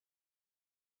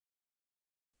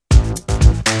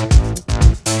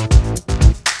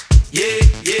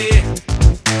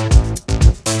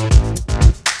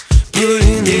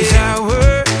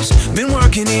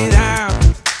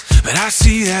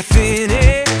see that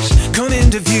finish come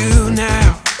into view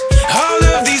now. All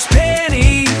of these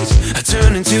pennies are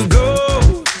turning to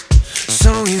gold.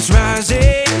 Song is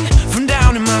rising from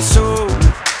down in my soul.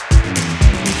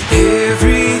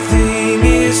 Everything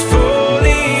is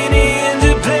falling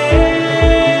into place.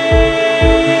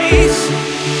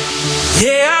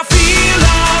 Yeah, I feel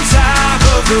on top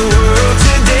of the world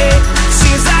today.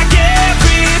 Seems like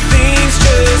everything's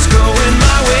just going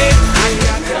my way. I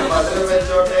got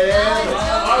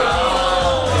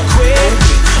quit.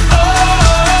 Oh,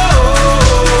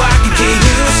 I could get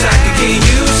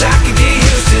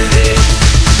used to this.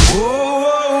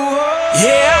 Whoa,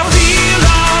 yeah, I feel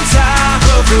on top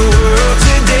of the world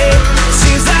today.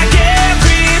 Seems like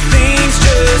everything's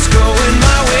just going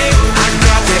my way. I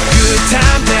got that good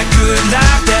time, that good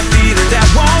life, that feeling that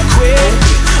won't quit.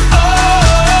 Oh,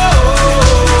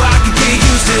 I could get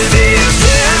used to this.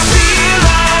 Yeah, I feel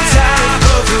on top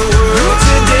of the world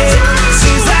today.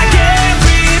 Seems like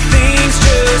everything's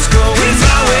just going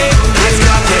my way. I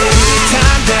got that good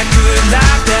time, that good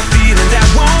life, that feeling that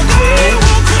won't quit.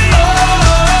 Oh,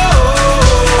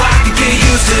 I could get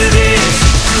used to this.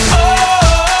 Oh,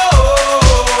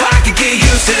 I could get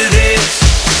used to this.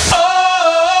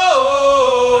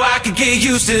 Oh, I could get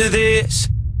used to this.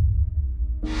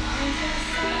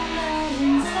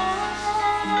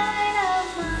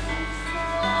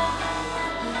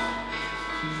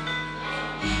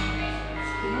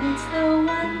 It's the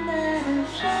one that I've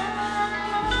tried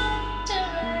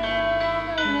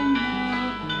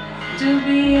to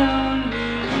be only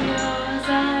yours.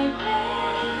 I pray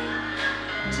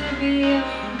to be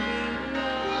only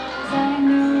yours. I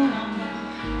know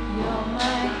you're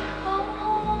my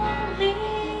only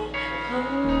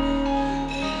hope.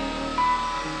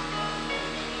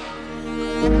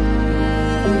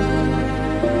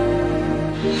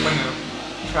 Ponnu,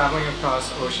 traveling across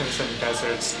oceans and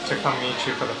deserts to come meet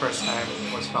you for the first time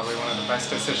was probably one of the best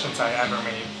decisions I ever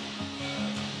made.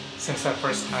 Since that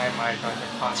first time, I got to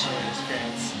constantly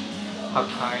experience how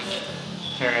kind,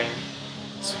 caring,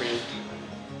 sweet,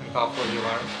 and thoughtful you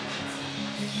are.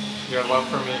 Your love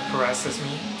for me caresses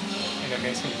me, and it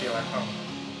makes me feel at home.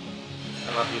 I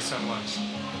love you so much.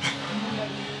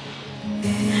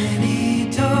 Any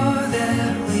door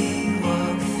that we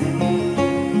walk through,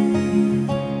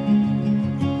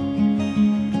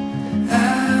 I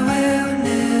will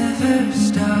never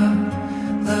stop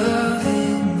loving.